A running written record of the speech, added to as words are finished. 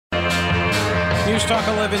News Talk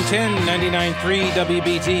 1110, 99.3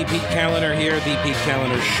 WBT. Pete Kaliner here, the Pete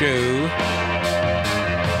Kaliner Show.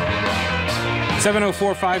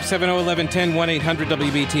 704-570-1110,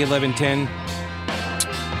 1-800-WBT-1110.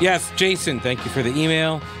 Yes, Jason, thank you for the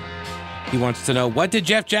email. He wants to know, what did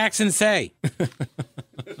Jeff Jackson say?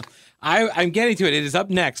 I'm getting to it. It is up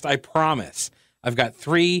next, I promise. I've got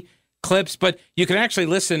 3 clips, but you can actually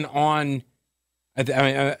listen on,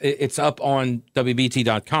 it's up on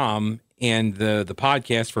WBT.com. And the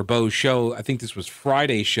podcast for Bo's show, I think this was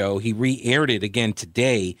Friday's show. He re-aired it again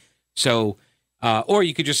today. So, or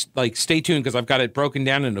you could just stay tuned because I've got it broken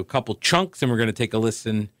down into a couple chunks, and we're going to take a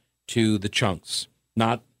listen to the chunks.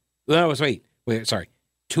 Sorry.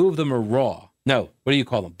 2 of them are raw. No, what do you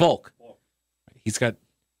call them? Bulk. He's got,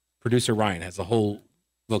 producer Ryan has a whole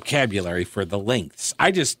vocabulary for the lengths.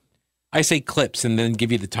 I say clips and then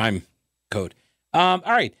give you the time code. All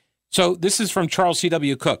right. So this is from Charles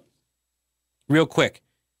C.W. Cook. Real quick,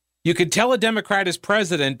 you could tell a Democrat is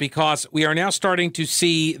president because we are now starting to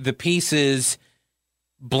see the pieces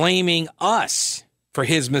blaming us for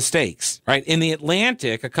his mistakes, right? In The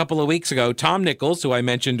Atlantic a couple of weeks ago, Tom Nichols, who I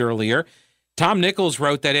mentioned earlier, Tom Nichols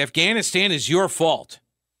wrote that Afghanistan is your fault.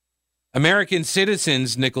 American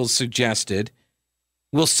citizens, Nichols suggested,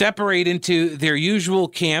 will separate into their usual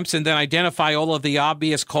camps and then identify all of the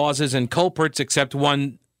obvious causes and culprits except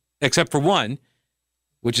for one,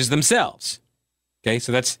 which is themselves. Okay,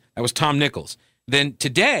 so that was Tom Nichols. Then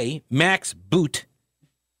today, Max Boot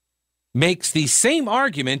makes the same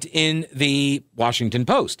argument in the Washington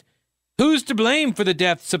Post. Who's to blame for the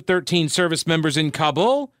deaths of 13 service members in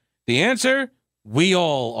Kabul? The answer, we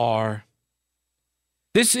all are.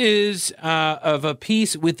 This is of a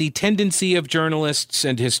piece with the tendency of journalists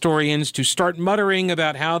and historians to start muttering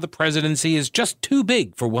about how the presidency is just too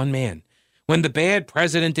big for one man, when the bad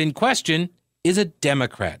president in question is a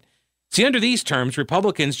Democrat. See, under these terms,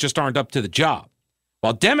 Republicans just aren't up to the job,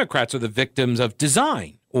 while Democrats are the victims of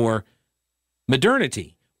design or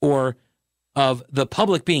modernity or of the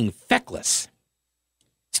public being feckless.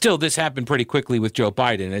 Still, this happened pretty quickly with Joe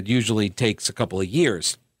Biden. It usually takes a couple of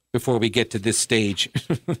years before we get to this stage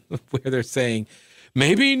where they're saying,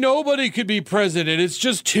 maybe nobody could be president. It's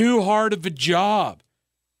just too hard of a job.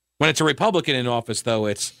 When it's a Republican in office,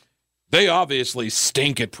 though, they obviously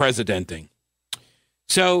stink at presidenting.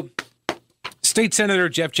 So, State Senator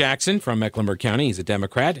Jeff Jackson from Mecklenburg County, he's a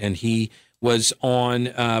Democrat, and he was on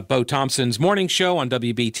Bo Thompson's morning show on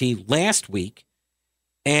WBT last week.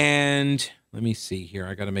 And let me see here.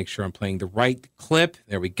 I got to make sure I'm playing the right clip.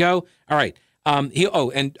 There we go. All right.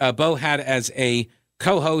 Bo had as a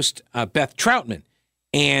co-host Beth Troutman,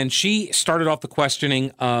 and she started off the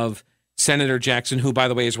questioning of Senator Jackson, who, by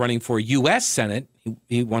the way, is running for U.S. Senate.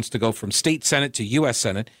 He wants to go from state Senate to U.S.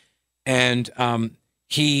 Senate. And Beth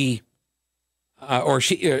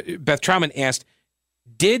Troutman asked,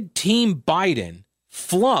 did Team Biden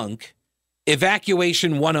flunk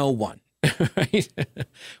Evacuation 101? Right?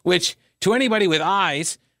 Which, to anybody with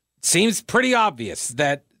eyes, seems pretty obvious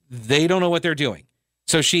that they don't know what they're doing.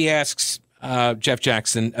 So she asks Jeff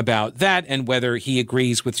Jackson about that and whether he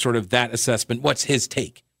agrees with sort of that assessment. What's his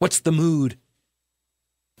take? What's the mood?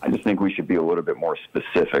 I just think we should be a little bit more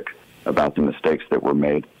specific about the mistakes that were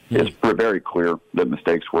made. It's very clear that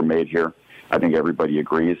mistakes were made here. I think everybody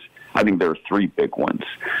agrees. I think there are 3 big ones.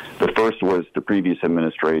 The first was the previous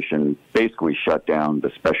administration basically shut down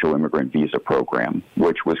the special immigrant visa program,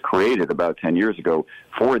 which was created about 10 years ago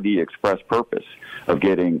for the express purpose of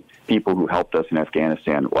getting people who helped us in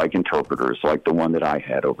Afghanistan, like interpreters, like the one that I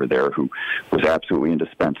had over there who was absolutely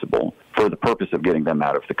indispensable, for the purpose of getting them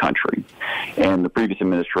out of the country. And the previous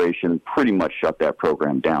administration pretty much shut that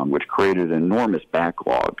program down, which created an enormous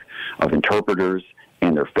backlog of interpreters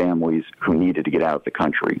and their families who needed to get out of the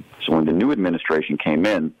country. So when the new administration came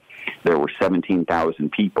in, there were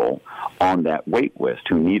 17,000 people on that wait list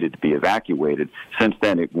who needed to be evacuated. Since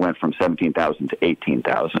then, it went from 17,000 to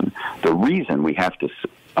 18,000. The reason we have to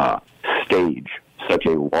stage such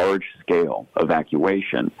a large-scale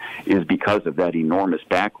evacuation is because of that enormous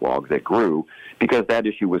backlog that grew, because that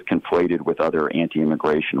issue was conflated with other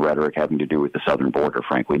anti-immigration rhetoric having to do with the southern border,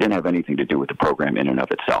 frankly. It didn't have anything to do with the program in and of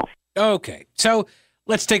itself. Okay, so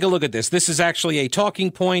let's take a look at this. This is actually a talking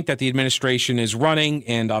point that the administration is running,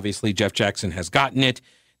 and obviously Jeff Jackson has gotten it.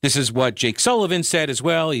 This is what Jake Sullivan said as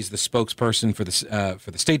well. He's the spokesperson for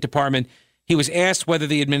the State Department. He was asked whether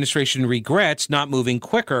the administration regrets not moving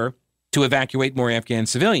quicker to evacuate more Afghan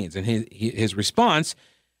civilians. And his response,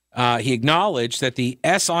 he acknowledged that the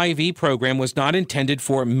SIV program was not intended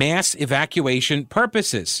for mass evacuation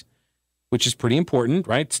purposes, which is pretty important,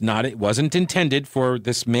 right? It wasn't intended for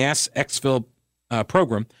this mass exfil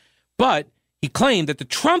program. But He claimed that the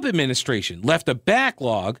Trump administration left a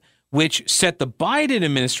backlog which set the Biden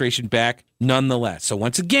administration back nonetheless. So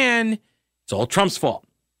once again, it's all Trump's fault.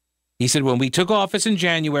 He said when we took office in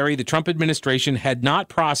January, the Trump administration had not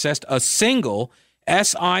processed a single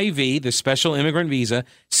SIV, the special immigrant visa,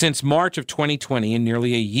 since March of 2020 in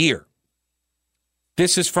nearly a year.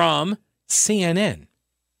 This is from CNN.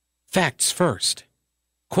 Facts first.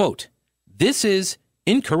 Quote, this is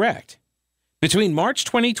incorrect. Between March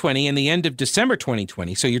 2020 and the end of December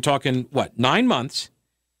 2020, so you're talking, 9 months,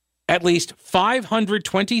 at least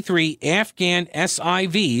 523 Afghan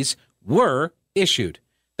SIVs were issued.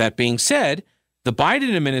 That being said, the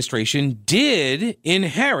Biden administration did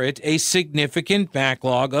inherit a significant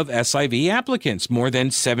backlog of SIV applicants, more than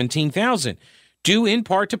 17,000, due in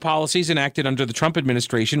part to policies enacted under the Trump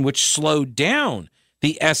administration, which slowed down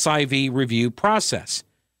the SIV review process.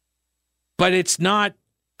 But it's not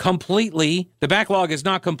completely, the backlog is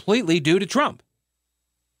not completely due to Trump.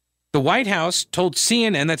 The White House told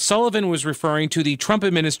CNN that Sullivan was referring to the Trump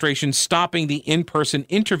administration stopping the in-person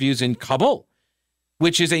interviews in Kabul,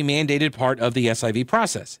 which is a mandated part of the SIV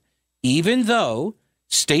process, even though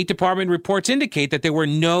State Department reports indicate that there were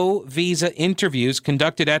no visa interviews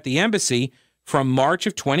conducted at the embassy from March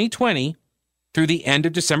of 2020 through the end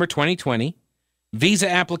of December 2020. Visa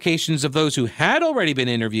applications of those who had already been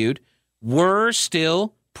interviewed were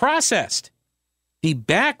still processed. The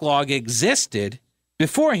backlog existed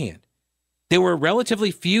beforehand. There were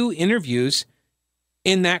relatively few interviews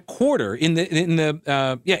in that quarter, in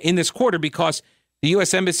this quarter, because the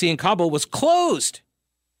U.S. Embassy in Kabul was closed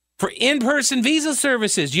for in-person visa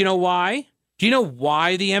services. Do you know why? Do you know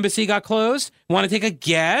why the embassy got closed? Want to take a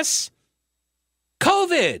guess?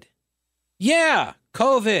 COVID. Yeah,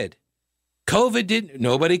 COVID.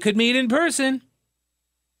 Nobody could meet in person.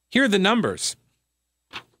 Here are the numbers.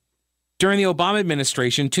 During the Obama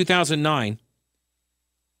administration, 2009,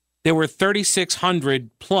 there were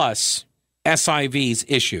 3,600 plus SIVs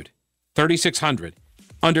issued. 3,600.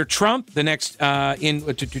 Under Trump, in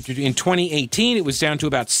 2018, it was down to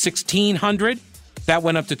about 1,600. That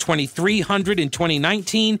went up to 2,300 in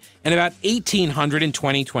 2019 and about 1,800 in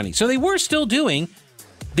 2020. So they were still doing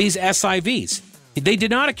these SIVs. They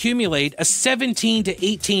did not accumulate a 17 to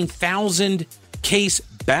 18,000 case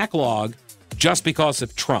backlog just because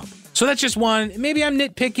of Trump. So that's just one. Maybe I'm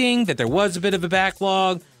nitpicking that there was a bit of a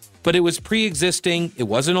backlog, but it was pre-existing. It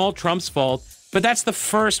wasn't all Trump's fault. But that's the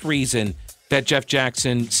first reason that Jeff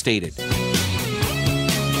Jackson stated.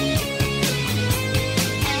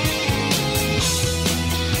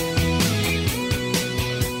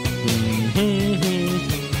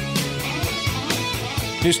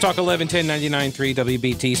 News Talk 1110 99.3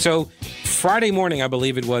 WBT. So Friday morning, I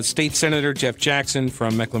believe it was, State Senator Jeff Jackson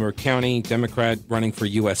from Mecklenburg County, Democrat running for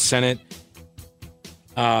U.S. Senate,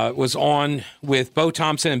 was on with Bo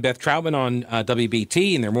Thompson and Beth Troutman on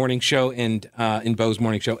WBT in their morning show and in Bo's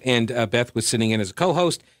morning show. And Beth was sitting in as a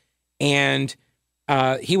co-host. And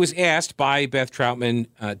he was asked by Beth Troutman,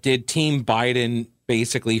 did Team Biden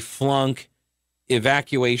basically flunk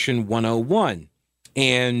Evacuation 101?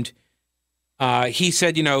 And he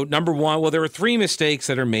said, number one, well, there were three mistakes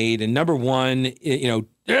that are made. And number one,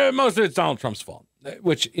 most of it's Donald Trump's fault,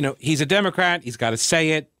 which, he's a Democrat. He's got to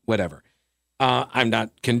say it, whatever. I'm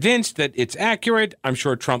not convinced that it's accurate. I'm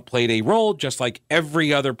sure Trump played a role, just like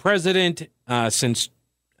every other president Bush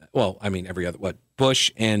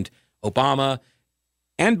and Obama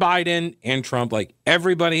and Biden and Trump. Like,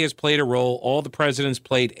 everybody has played a role. All the presidents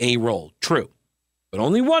played a role. True. But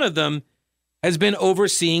only one of them has been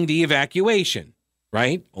overseeing the evacuation,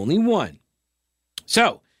 right? Only one.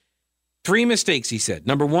 So, three mistakes, he said.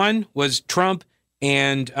 Number one was Trump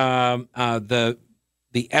and the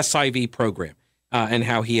SIV program and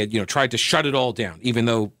how he had, tried to shut it all down, even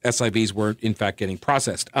though SIVs were in fact getting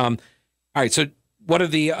processed. All right. So what are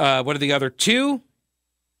the other two?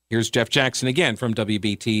 Here's Jeff Jackson again from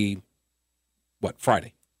WBT.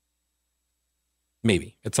 Friday?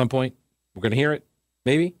 Maybe at some point we're going to hear it.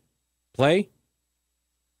 Maybe play.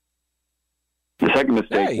 The second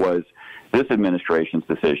mistake was this administration's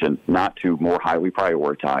decision not to more highly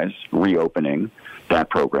prioritize reopening that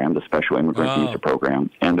program, the special immigrant visa program.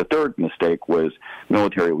 And the third mistake was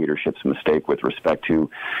military leadership's mistake with respect to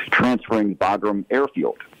transferring Bagram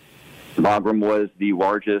Airfield. Bagram was the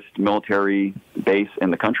largest military base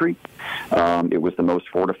in the country. It was the most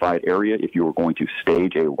fortified area. If you were going to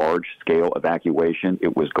stage a large-scale evacuation,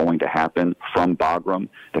 it was going to happen from Bagram.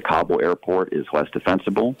 The Kabul airport is less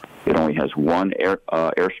defensible. It only has one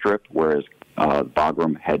airstrip, whereas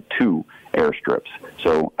Bagram had two airstrips.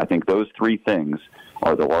 So I think those three things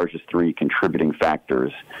are the largest three contributing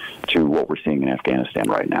factors to what we're seeing in Afghanistan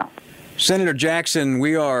right now. Senator Jackson,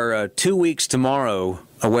 we are 2 weeks tomorrow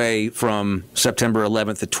away from September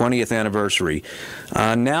 11th, the 20th anniversary.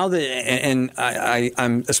 Now that, and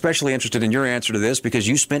I'm especially interested in your answer to this because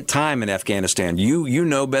you spent time in Afghanistan. You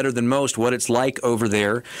know better than most what it's like over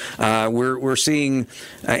there. We're seeing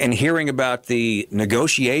and hearing about the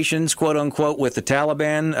negotiations, quote unquote, with the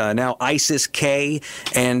Taliban, now ISIS-K,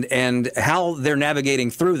 and how they're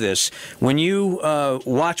navigating through this. When you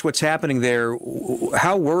watch what's happening there,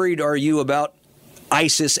 how worried are you about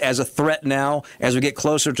ISIS as a threat now as we get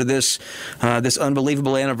closer to this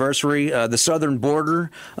unbelievable anniversary, the southern border?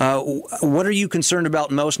 What are you concerned about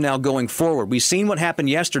most now going forward? We've seen what happened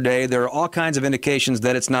yesterday. There are all kinds of indications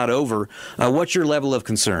that it's not over. What's your level of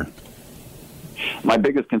concern? My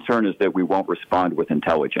biggest concern is that we won't respond with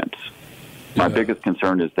intelligence. My biggest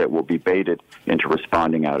concern is that we'll be baited into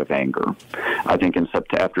responding out of anger. I think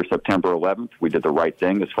after September 11th, we did the right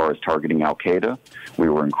thing as far as targeting al-Qaeda. We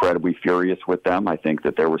were incredibly furious with them. I think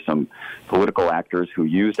that there were some political actors who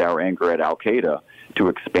used our anger at al-Qaeda to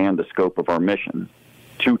expand the scope of our mission.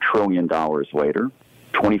 $2 trillion later,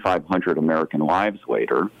 2,500 American lives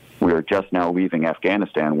later, we are just now leaving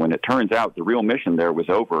Afghanistan when it turns out the real mission there was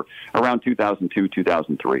over around 2002,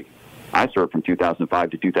 2003. I served from 2005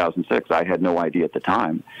 to 2006. I had no idea at the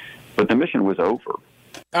time, but the mission was over. All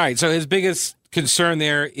right, so his biggest concern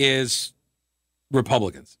there is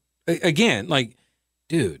Republicans. Again, like,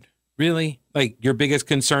 dude, really? Like, your biggest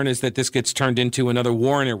concern is that this gets turned into another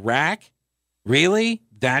war in Iraq? Really?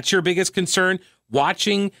 That's your biggest concern?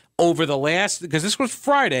 Watching over the last, because this was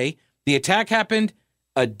Friday, the attack happened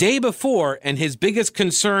a day before, and his biggest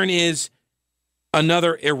concern is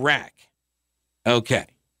another Iraq. Okay.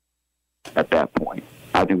 At that point,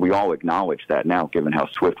 I think we all acknowledge that now, given how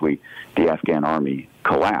swiftly the Afghan army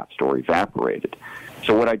collapsed or evaporated.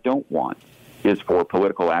 So what I don't want is for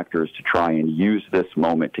political actors to try and use this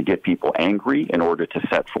moment to get people angry in order to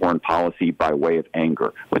set foreign policy by way of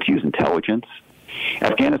anger. Let's use intelligence.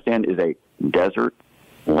 Afghanistan is a desert,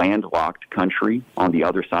 landlocked country on the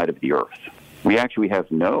other side of the earth. We actually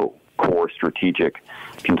have no core strategic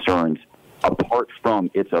concerns apart from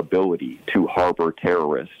its ability to harbor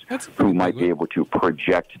terrorists who might be able to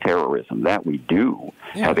project terrorism. That we do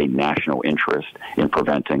have a national interest in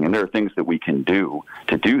preventing, and there are things that we can do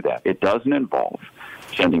to do that. It doesn't involve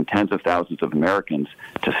sending tens of thousands of Americans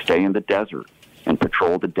to stay in the desert and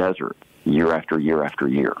patrol the desert year after year after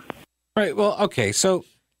year. Right, well, okay, so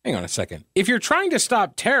hang on a second. If you're trying to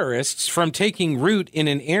stop terrorists from taking root in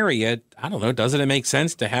an area, I don't know, doesn't it make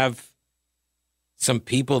sense to have some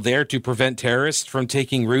people there to prevent terrorists from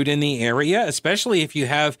taking root in the area, especially if you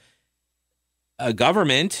have a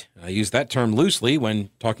government, I use that term loosely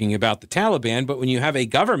when talking about the Taliban, but when you have a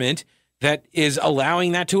government that is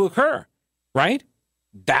allowing that to occur, right?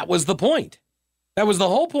 That was the point. That was the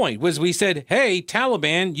whole point, was we said, hey,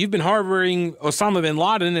 Taliban, you've been harboring Osama bin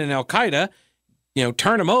Laden and al-Qaeda,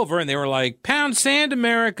 turn them over. And they were like, pound sand,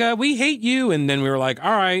 America, we hate you. And then we were like,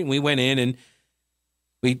 all right, and we went in and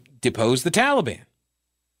we deposed the Taliban.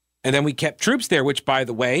 And then we kept troops there, which, by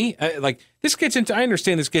the way, this gets into, I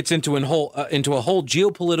understand this gets into a whole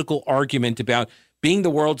geopolitical argument about being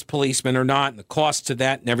the world's policeman or not and the costs to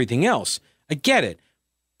that and everything else. I get it.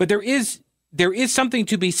 But there is something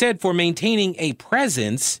to be said for maintaining a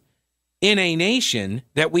presence in a nation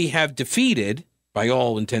that we have defeated by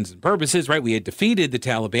all intents and purposes, right? We had defeated the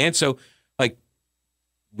Taliban. So,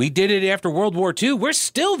 we did it after World War II. We're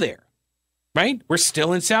still there, right? We're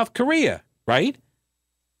still in South Korea, right?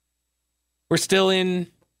 We're still in,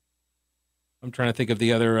 I'm trying to think of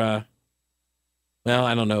the other, I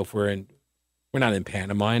don't know if we're not in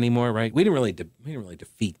Panama anymore, right? We didn't really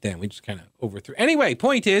defeat them. We just kind of overthrew. Anyway,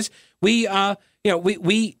 point is, we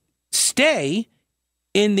stay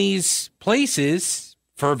in these places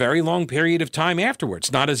for a very long period of time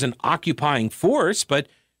afterwards, not as an occupying force, but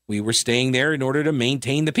we were staying there in order to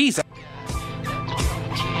maintain the peace.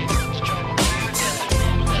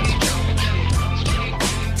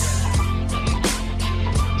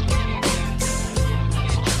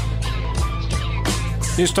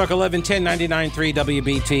 News Talk 1110 99.3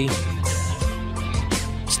 WBT.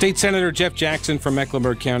 State Senator Jeff Jackson from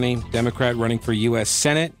Mecklenburg County, Democrat running for U.S.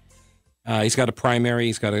 Senate. He's got a primary.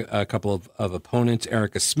 He's got a couple of opponents,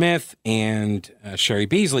 Erica Smith and Sherry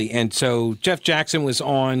Beasley. And so Jeff Jackson was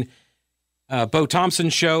on Bo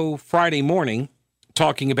Thompson's show Friday morning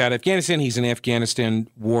talking about Afghanistan. He's an Afghanistan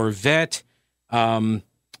war vet, and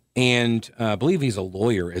I believe he's a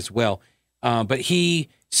lawyer as well. But he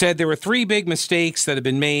said there were three big mistakes that have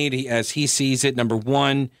been made as he sees it. Number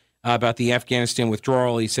one, about the Afghanistan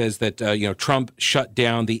withdrawal, he says that Trump shut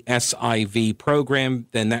down the SIV program.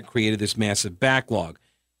 Then that created this massive backlog.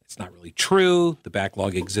 It's not really true. The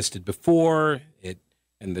backlog existed before it,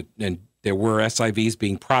 and there were SIVs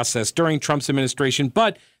being processed during Trump's administration.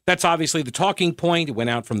 But that's obviously the talking point. It went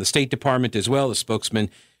out from the State Department as well. The spokesman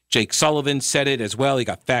Jake Sullivan said it as well. He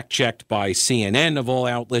got fact-checked by CNN of all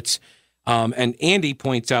outlets. And Andy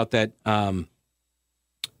points out that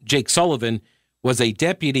Jake Sullivan was a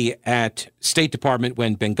deputy at State Department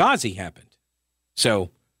when Benghazi happened. So,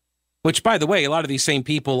 which, by the way, a lot of these same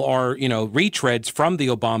people are, retreads from the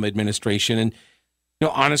Obama administration. And,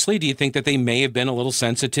 honestly, do you think that they may have been a little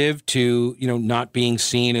sensitive to, not being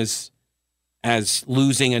seen as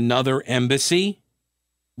losing another embassy?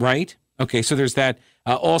 Right? Okay, so there's that.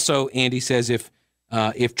 Also, Andy says if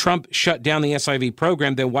Trump shut down the SIV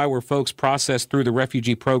program, then why were folks processed through the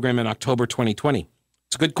refugee program in October 2020?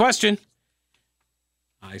 It's a good question.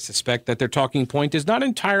 I suspect that their talking point is not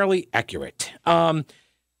entirely accurate.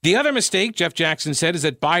 The other mistake, Jeff Jackson said, is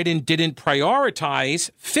that Biden didn't prioritize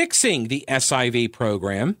fixing the SIV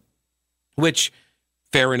program, which,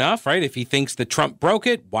 fair enough, right? If he thinks that Trump broke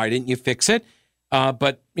it, why didn't you fix it?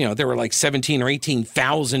 But, there were like 17 or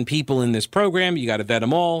 18,000 people in this program. You got to vet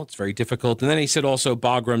them all. It's very difficult. And then he said also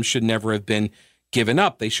Bagram should never have been given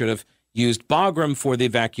up. They should have used Bagram for the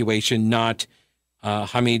evacuation, not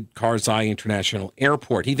Hamid Karzai International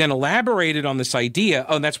Airport. He then elaborated on this idea.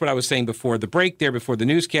 Oh, and that's what I was saying before the break there, before the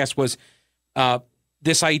newscast, was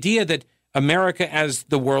this idea that America as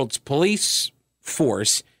the world's police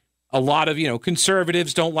force, a lot of,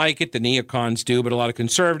 conservatives don't like it. The neocons do, but a lot of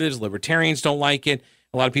conservatives, libertarians don't like it.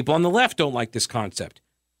 A lot of people on the left don't like this concept.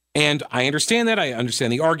 And I understand that. I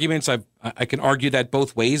understand the arguments. I can argue that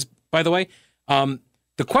both ways, by the way.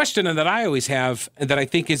 The question that I always have, that I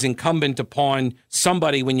think is incumbent upon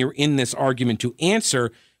somebody when you're in this argument to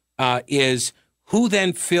answer, is who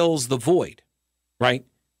then fills the void, right?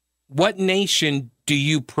 What nation do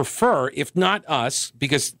you prefer, if not us?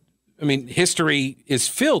 Because, history is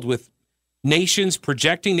filled with nations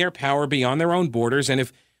projecting their power beyond their own borders. And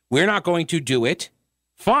if we're not going to do it,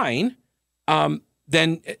 fine.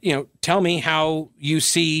 Then, tell me how you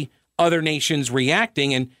see other nations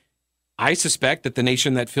reacting. And I suspect that the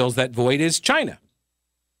nation that fills that void is China.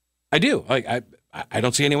 I do. I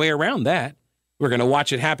don't see any way around that. We're going to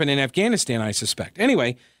watch it happen in Afghanistan, I suspect.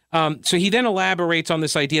 Anyway, so he then elaborates on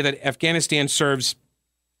this idea that Afghanistan serves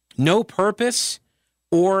no purpose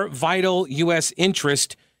or vital U.S.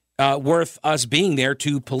 interest worth us being there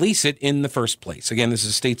to police it in the first place. Again, this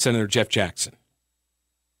is State Senator Jeff Jackson.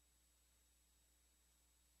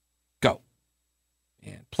 Go.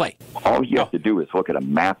 And play. All you have to do is look at a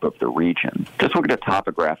map of the region. Just look at a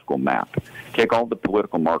topographical map. Take all the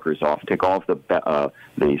political markers off. Take all of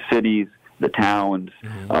the cities, the towns,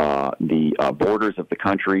 the borders of the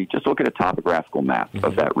country. Just look at a topographical map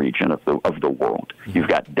of that region of the world. You've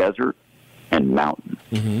got desert and mountain,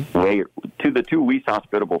 layered to the two least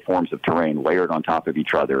hospitable forms of terrain layered on top of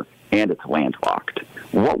each other, and it's landlocked.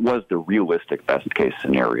 What was the realistic best-case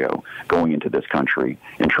scenario going into this country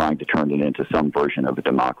and trying to turn it into some version of a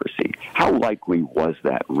democracy? How likely was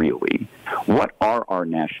that really? What are our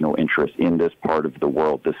national interests in this part of the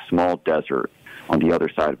world, this small desert on the other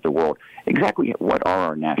side of the world? Exactly what are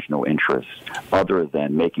our national interests other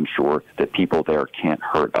than making sure that people there can't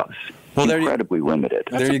hurt us? Well, incredibly limited.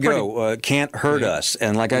 There you go. Can't hurt us.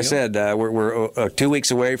 And like I said, we're 2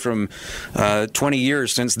 weeks away from 20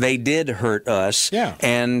 years since they did hurt us. Yeah.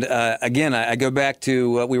 And again, I go back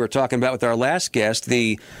to what we were talking about with our last guest,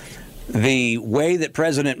 the way that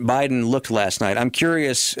President Biden looked last night. I'm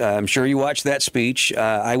curious. I'm sure you watched that speech.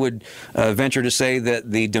 I would venture to say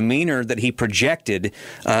that the demeanor that he projected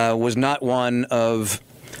was not one of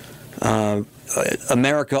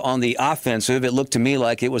America on the offensive. It looked to me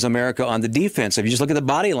like it was America on the defensive. You just look at the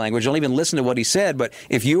body language. Don't even listen to what he said. But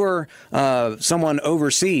if you're someone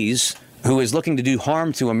overseas who is looking to do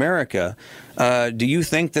harm to America, do you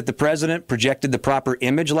think that the president projected the proper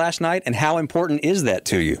image last night? And how important is that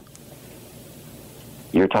to you?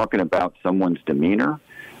 You're talking about someone's demeanor.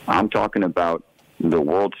 I'm talking about the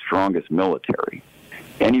world's strongest military.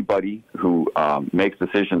 Anybody who makes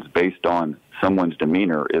decisions based on someone's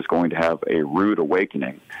demeanor is going to have a rude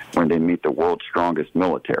awakening when they meet the world's strongest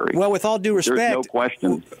military. Well, with all due respect, there's no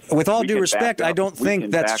question. With all due respect, I don't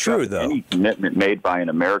think that's true, though. Any commitment made by an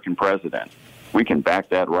American president, we can back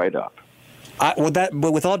that right up.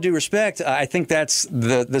 But with all due respect, I think that's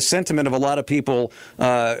the sentiment of a lot of people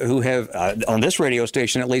who have, on this radio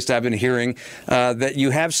station at least I've been hearing, that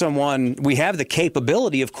you have someone, we have the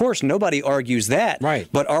capability, of course, nobody argues that. Right.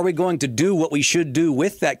 But are we going to do what we should do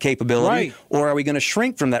with that capability, or are we going to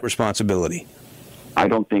shrink from that responsibility? I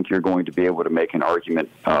don't think you're going to be able to make an argument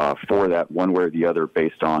for that one way or the other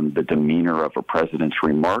based on the demeanor of a president's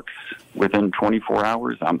remarks within 24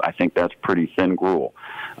 hours. I think that's pretty thin gruel.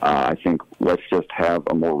 I think let's just have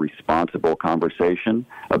a more responsible conversation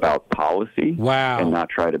about policy and not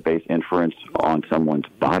try to base inference on someone's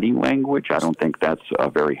body language. I don't think that's a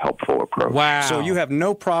very helpful approach. Wow. So you have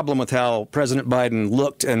no problem with how President Biden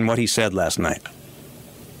looked and what he said last night?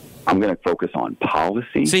 I'm going to focus on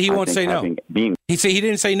policy. See, he won't say no. He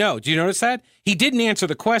didn't say no. Do you notice that? He didn't answer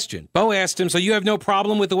the question. Bo asked him, so you have no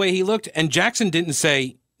problem with the way he looked? And Jackson didn't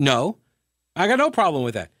say no. I got no problem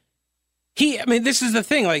with that. This is the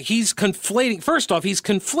thing. Like, he's conflating. First off, he's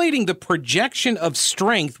conflating the projection of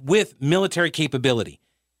strength with military capability.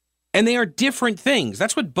 And they are different things.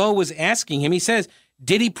 That's what Bo was asking him. He says,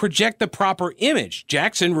 did he project the proper image?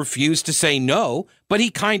 Jackson refused to say no, but he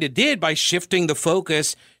kind of did by shifting the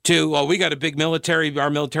focus to, we got a big military. Our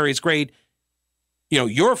military is great.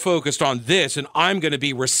 You're focused on this, and I'm going to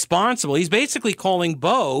be responsible. He's basically calling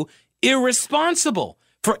Bo irresponsible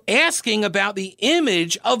for asking about the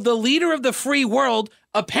image of the leader of the free world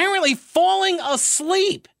apparently falling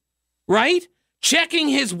asleep, right? Checking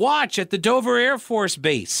his watch at the Dover Air Force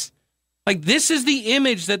Base. Like, this is the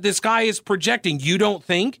image that this guy is projecting. You don't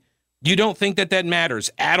think that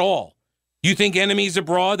matters at all? You think enemies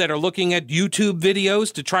abroad that are looking at YouTube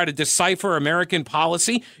videos to try to decipher American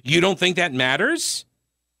policy, you don't think that matters?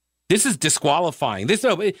 This is disqualifying.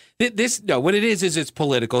 What it is it's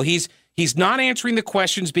political. He's not answering the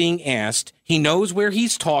questions being asked. He knows where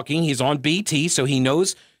he's talking. He's on BT, so he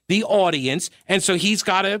knows the audience, and so he's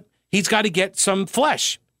got to get some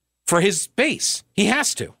flesh for his base. He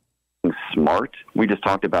has to. Smart. We just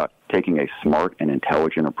talked about taking a smart and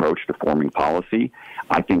intelligent approach to forming policy.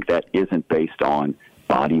 I think that isn't based on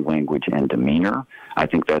body language and demeanor. I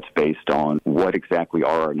think that's based on what exactly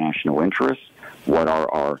are our national interests, what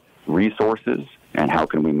are our resources, and how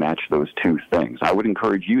can we match those two things. I would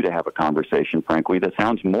encourage you to have a conversation, frankly, that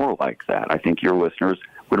sounds more like that. I think your listeners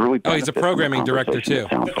would really benefit. He's a programming director, too.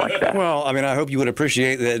 Sounds like that. Well, I hope you would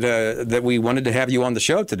appreciate that we wanted to have you on the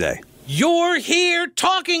show today. You're here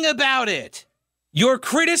talking about it. You're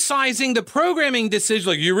criticizing the programming decision.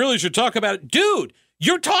 Like, you really should talk about it. Dude,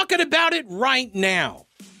 you're talking about it right now.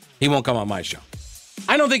 He won't come on my show.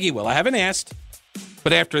 I don't think he will. I haven't asked.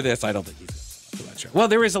 But after this, I don't think he's going to come on my show. Well,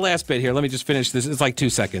 there is a last bit here. Let me just finish this. It's like 2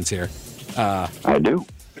 seconds here. I do.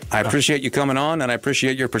 I appreciate you coming on, and I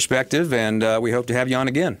appreciate your perspective, and we hope to have you on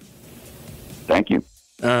again. Thank you.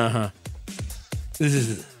 The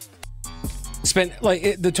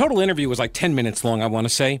total interview was like 10 minutes long, I want to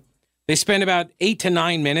say. They spent about 8 to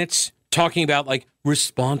 9 minutes talking about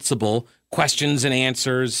responsible questions and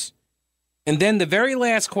answers. And then the very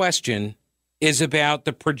last question is about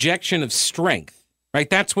the projection of strength, right?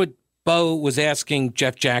 That's what Bo was asking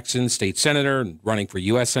Jeff Jackson, state senator and running for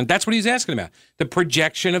U.S. Senate. That's what he's asking about, the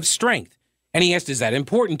projection of strength. And he asked, is that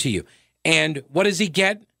important to you? And what does he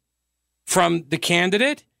get from the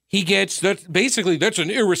candidate? He gets that's an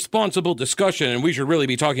irresponsible discussion, and we should really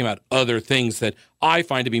be talking about other things that I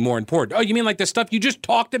find to be more important. Oh, you mean like the stuff you just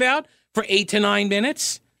talked about for 8 to 9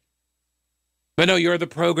 minutes? But no, you're the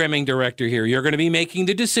programming director here. You're going to be making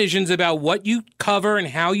the decisions about what you cover and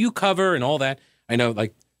how you cover and all that. I know,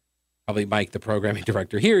 probably Mike, the programming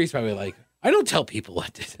director here, he's probably like, I don't tell people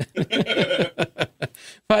what to.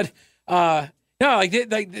 But no,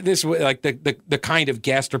 the kind of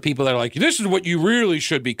guest or people that are like, this is what you really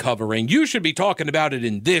should be covering. You should be talking about it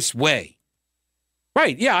in this way.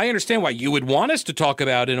 Right. Yeah, I understand why you would want us to talk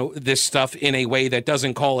about this stuff in a way that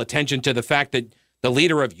doesn't call attention to the fact that the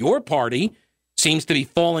leader of your party seems to be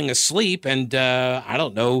falling asleep and,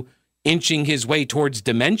 inching his way towards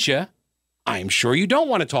dementia. I'm sure you don't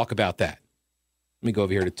want to talk about that. Let me go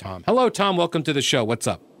over here to Tom. Hello, Tom. Welcome to the show. What's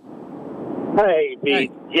up? Hey,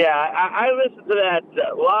 Pete. Yeah, I listened to that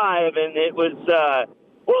live, and it was,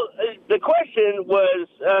 the question was,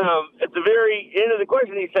 at the very end of the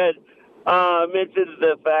question, he said, mentioned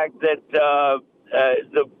the fact that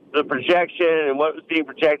the projection and what was being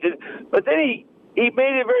projected, but then he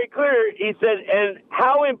made it very clear. He said, and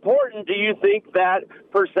how important do you think that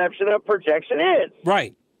perception of projection is?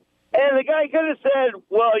 Right. And the guy could have said,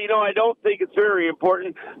 well, I don't think it's very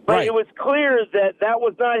important, but right. It was clear that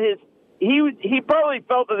was not his. He probably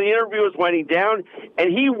felt that the interview was winding down,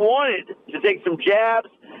 and he wanted to take some jabs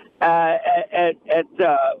at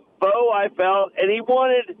Bo, I felt, and he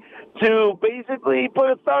wanted to basically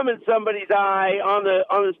put a thumb in somebody's eye on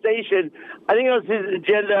the station. I think it was his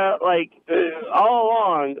agenda, all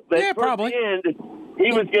along. But yeah, probably. The end,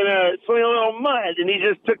 he was going to swing a little mud, and he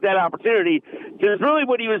just took that opportunity. Because really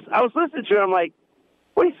what I was listening to, I'm like,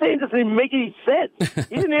 What he's saying doesn't even make any sense.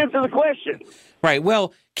 He didn't answer the question. Right.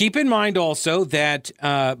 Well, keep in mind also that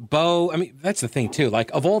Bo, I mean, that's the thing, too.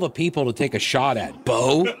 Like, of all the people to take a shot at,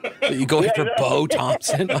 Bo, you go after Bo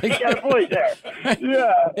Thompson. Like, You got a point there.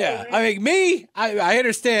 Yeah. Yeah. I mean, me, I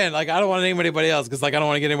understand. Like, I don't want to name anybody else because, like, I don't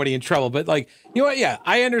want to get anybody in trouble. But, like, you know what? Yeah,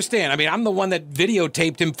 I understand. I mean, I'm the one that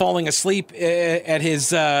videotaped him falling asleep at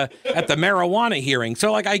his at the marijuana hearing.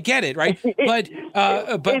 So, like, I get it, right?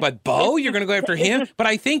 But Bo, you're going to go after him. But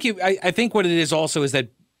I think I think what it is also is that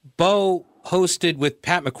Bo hosted with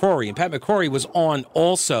Pat McCrory, and Pat McCrory was on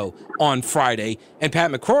also on Friday, and Pat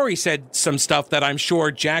McCrory said some stuff that I'm sure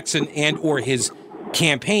Jackson and or his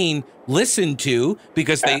campaign listened to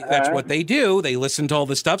because that's what they do. They listen to all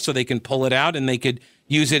the stuff so they can pull it out and they could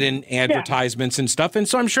use it in advertisements and stuff. And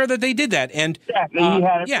so I'm sure that they did that. And exactly. He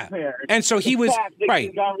had it prepared. And so he was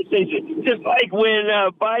right. Conversation. Just like when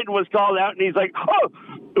Biden was called out and he's like, "Oh,"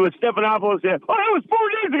 it was Stephanopoulos said, "Oh, that was 4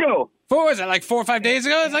 days ago." What was it, like 4 or 5 days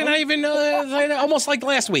ago? It's like not even, like almost like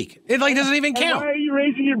last week. It like doesn't even count. Why are you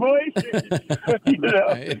raising your voice?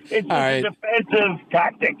 It's a defensive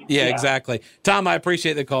tactic. Yeah, exactly. Tom, I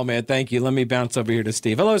appreciate the call, man. Thank you. Let me bounce over here to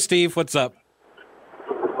Steve. Hello, Steve. What's up?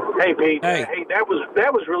 Hey, Pete. Hey, that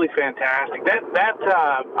was really fantastic. That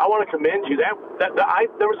I want to commend you.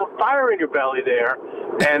 There was a fire in your belly there,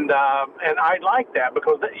 and I like that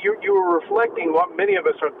because you were reflecting what many of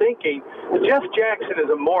us are thinking. Jeff Jackson is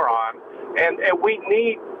a moron, and we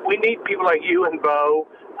need people like you and Bo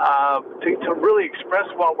to really express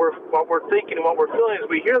what we're thinking and what we're feeling as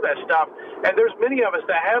we hear that stuff. And there's many of us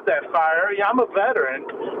that have that fire. Yeah, I'm a veteran,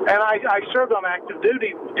 and I served on active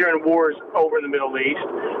duty during wars over in the Middle East,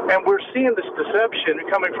 and we're seeing this deception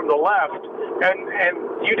coming from the left.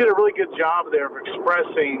 And you did a really good job there of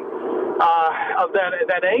expressing of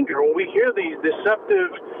that anger when we hear these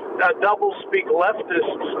deceptive double-speak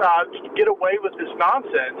leftists get away with this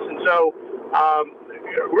nonsense. And so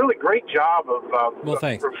really great job of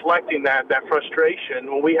reflecting that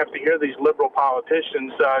frustration when we have to hear these liberal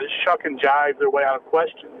politicians shuck and jive their way out of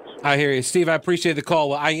questions. I hear you. Steve, I appreciate the call.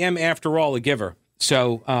 Well, I am, after all, a giver.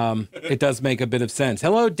 So it does make a bit of sense.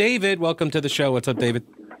 Hello, David. Welcome to the show. What's up, David?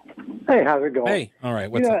 Hey, how's it going? Hey. All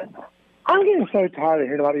right. What's up? I'm getting so tired of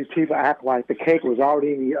hearing about these people act like the cake was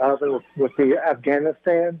already in the oven with the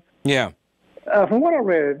Afghanistan. Yeah. From what I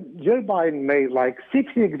read, Joe Biden made like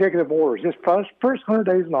 60 executive orders his first 100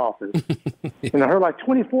 days in office. And I heard like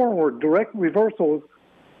 24 were direct reversals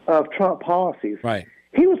of Trump policies. Right.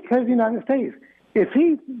 He was president of the United States.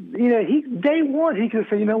 If day one, he could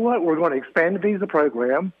say, you know what, we're going to expand the visa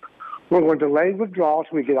program. We're going to delay withdrawal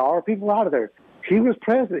so we get all our people out of there. He was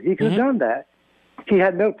president. He could have done that. He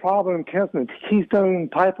had no problem canceling the Keystone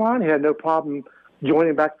Pipeline. He had no problem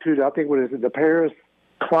joining back to, the Paris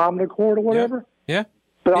Climate Accord or whatever. Yeah.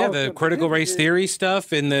 But the critical race theory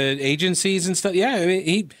stuff in the agencies and stuff. Yeah, I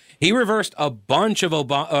mean, he reversed a bunch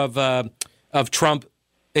of Trump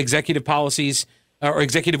executive policies or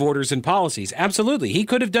executive orders and policies. Absolutely. He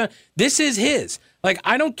could have done. This is his. Like,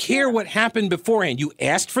 I don't care what happened beforehand. You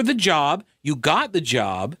asked for the job. You got the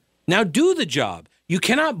job. Now do the job. You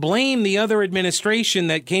cannot blame the other administration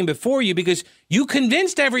that came before you because you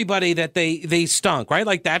convinced everybody that they stunk, right?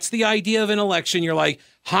 Like, that's the idea of an election. You're like,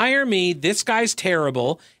 hire me, this guy's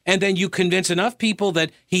terrible, and then you convince enough people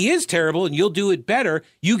that he is terrible and you'll do it better.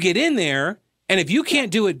 You get in there, and if you can't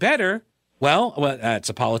do it better, well, that's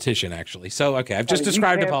a politician, actually. So, okay, I've just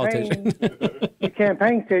described a politician. The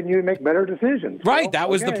campaign said you'd make better decisions. Right, well, that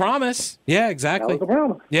was the promise. Yeah, exactly. That was the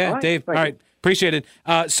promise. Yeah, Dave, all right, appreciate it.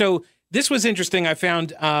 So this was interesting. I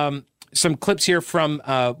found some clips here from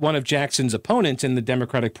one of Jackson's opponents in the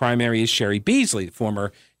Democratic primary is Sherry Beasley,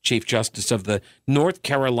 former Chief Justice of the North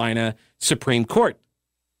Carolina Supreme Court.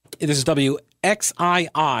 This is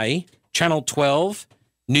WXII, Channel 12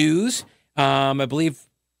 News. I believe,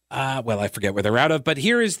 I forget where they're out of, but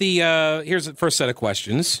here's the first set of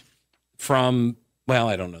questions from,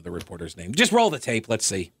 I don't know the reporter's name. Just roll the tape. Let's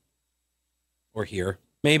see. Or here,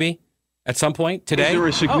 maybe. At some point today? Is there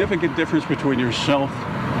a significant difference between yourself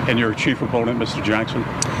and your chief opponent, Mr. Jackson?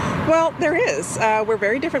 Well, there is. We're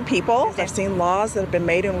very different people. I've seen laws that have been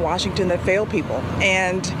made in Washington that fail people.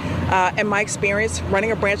 And in my experience,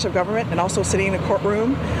 running a branch of government and also sitting in a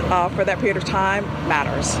courtroom for that period of time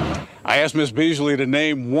matters. I asked Ms. Beasley to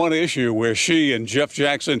name one issue where she and Jeff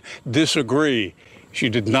Jackson disagree. She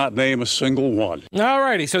did not name a single one. All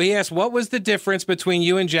righty. So he asked, what was the difference between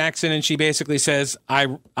you and Jackson? And she basically says,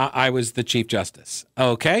 I was the Chief Justice.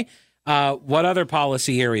 Okay. What other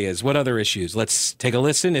policy areas? What other issues? Let's take a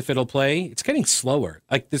listen if it'll play. It's getting slower.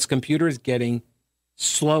 Like, this computer is getting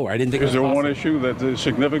slower. I didn't think it was possible. Is there one issue that is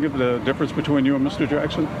significant, the difference between you and Mr.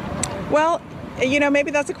 Jackson? Well,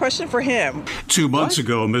 maybe that's a question for him. 2 months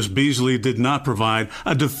ago, Ms. Beasley did not provide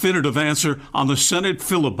a definitive answer on the Senate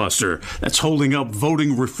filibuster that's holding up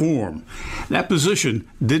voting reform. That position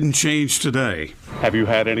didn't change today. Have you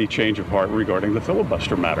had any change of heart regarding the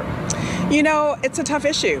filibuster matter? It's a tough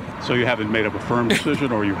issue. So you haven't made up a firm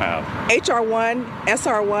decision, or you have? HR 1,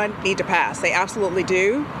 SR 1 need to pass. They absolutely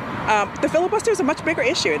do. The filibuster is a much bigger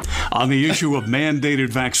issue. On the issue of mandated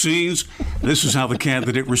vaccines, this is how the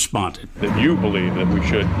candidate responded. That you believe that we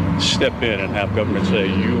should step in and have government say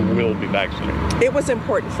you will be vaccinated. It was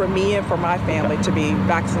important for me and for my family to be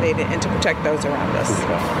vaccinated and to protect those around us.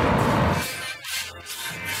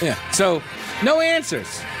 Yeah, so no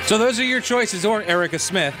answers. So those are your choices, or Erica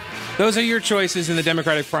Smith. Those are your choices in the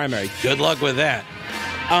Democratic primary. Good luck with that.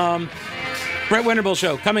 Brett Winterble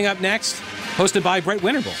Show coming up next, hosted by Brett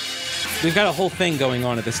Winterble. We've got a whole thing going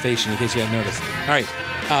on at the station, in case you hadn't noticed. All right.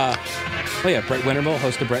 Brett Winterble,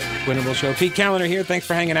 host of Brett Winterble Show. Pete Kaliner here. Thanks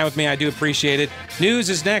for hanging out with me. I do appreciate it. News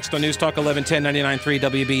is next on News Talk 1110 99.3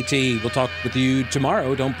 WBT. We'll talk with you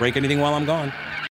tomorrow. Don't break anything while I'm gone.